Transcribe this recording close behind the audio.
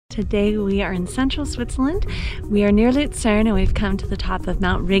Today we are in central Switzerland. We are near Lucerne and we've come to the top of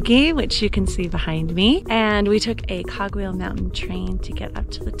Mount Rigi, which you can see behind me. And we took a cogwheel mountain train to get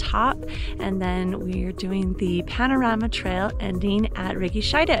up to the top. And then we're doing the Panorama trail ending at Rigi,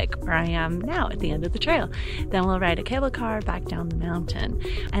 where I am now at the end of the trail. Then we'll ride a cable car back down the mountain.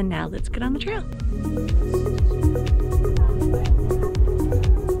 And now let's get on the trail.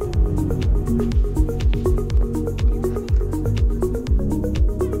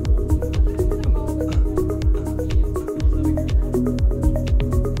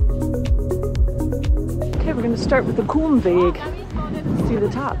 We're going to start with the Kulmweg. See the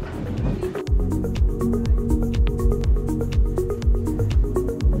top.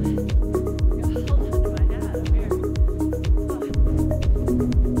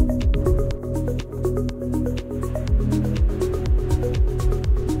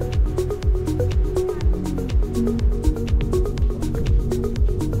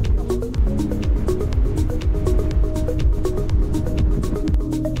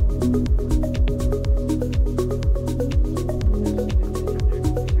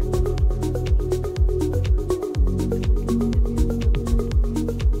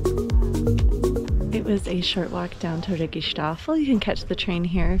 It was a short walk down to Rigi. You can catch the train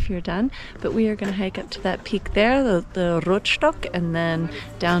here if you're done, but we are going to hike up to that peak there, the Rotstock, and then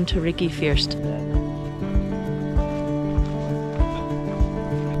down to Rigi first.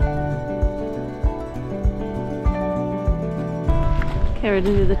 Okay, we're going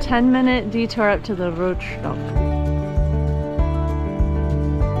to do the 10-minute detour up to the Rotstock.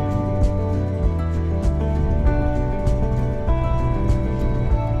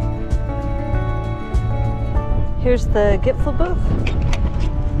 Here's the Gipfelbuch.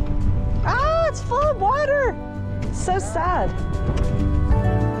 Ah, it's full of water. So sad.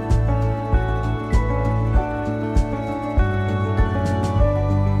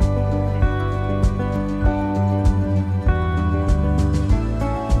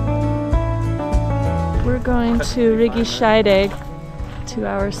 We're going to Rigi, 2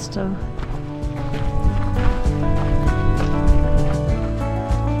 hours still.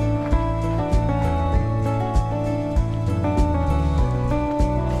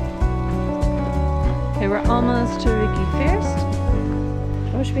 Okay, we're almost to Rigi first.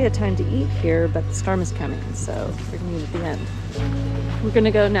 I wish we had time to eat here, but the storm is coming, so we're gonna eat at the end. We're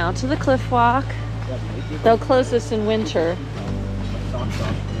gonna go now to the cliff walk. They'll close this in winter.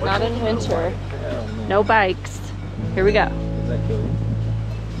 Not in winter. No bikes. Here we go.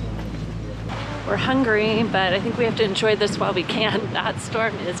 We're hungry, but I think we have to enjoy this while we can. That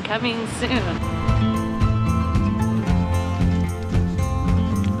storm is coming soon.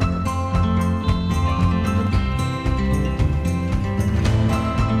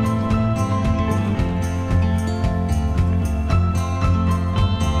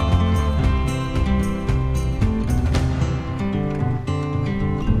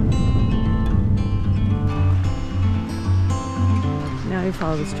 Now we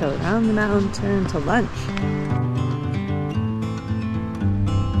follow this trail around the mountain to lunch.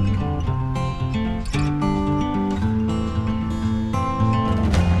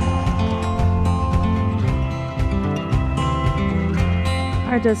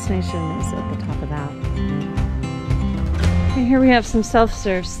 Our destination is at the top of that. And here we have some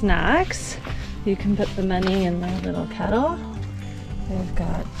self-serve snacks. You can put the money in the little kettle. They've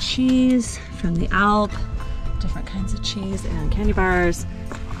got cheese from the Alp, different kinds of cheese and candy bars,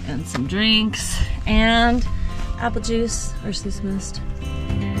 and some drinks, and apple juice or Süßmist.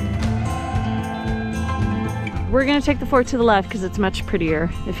 We're gonna take the fork to the left because it's much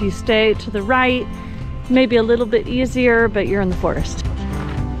prettier. If you stay to the right, maybe a little bit easier, but you're in the forest.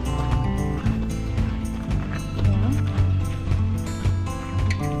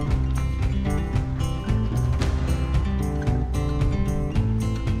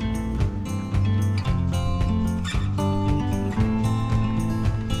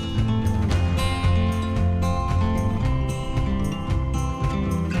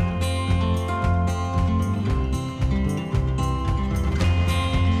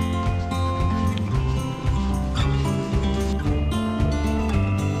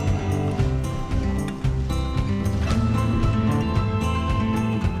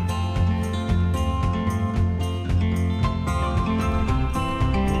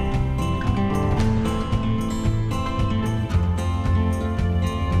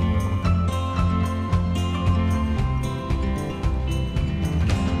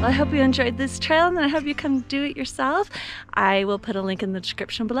 Well, I hope you enjoyed this trail, and I hope you come do it yourself. I will put a link in the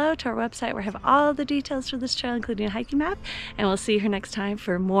description below to our website where I have all the details for this trail, including a hiking map, and we'll see you here next time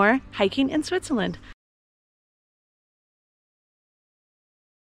for more hiking in Switzerland.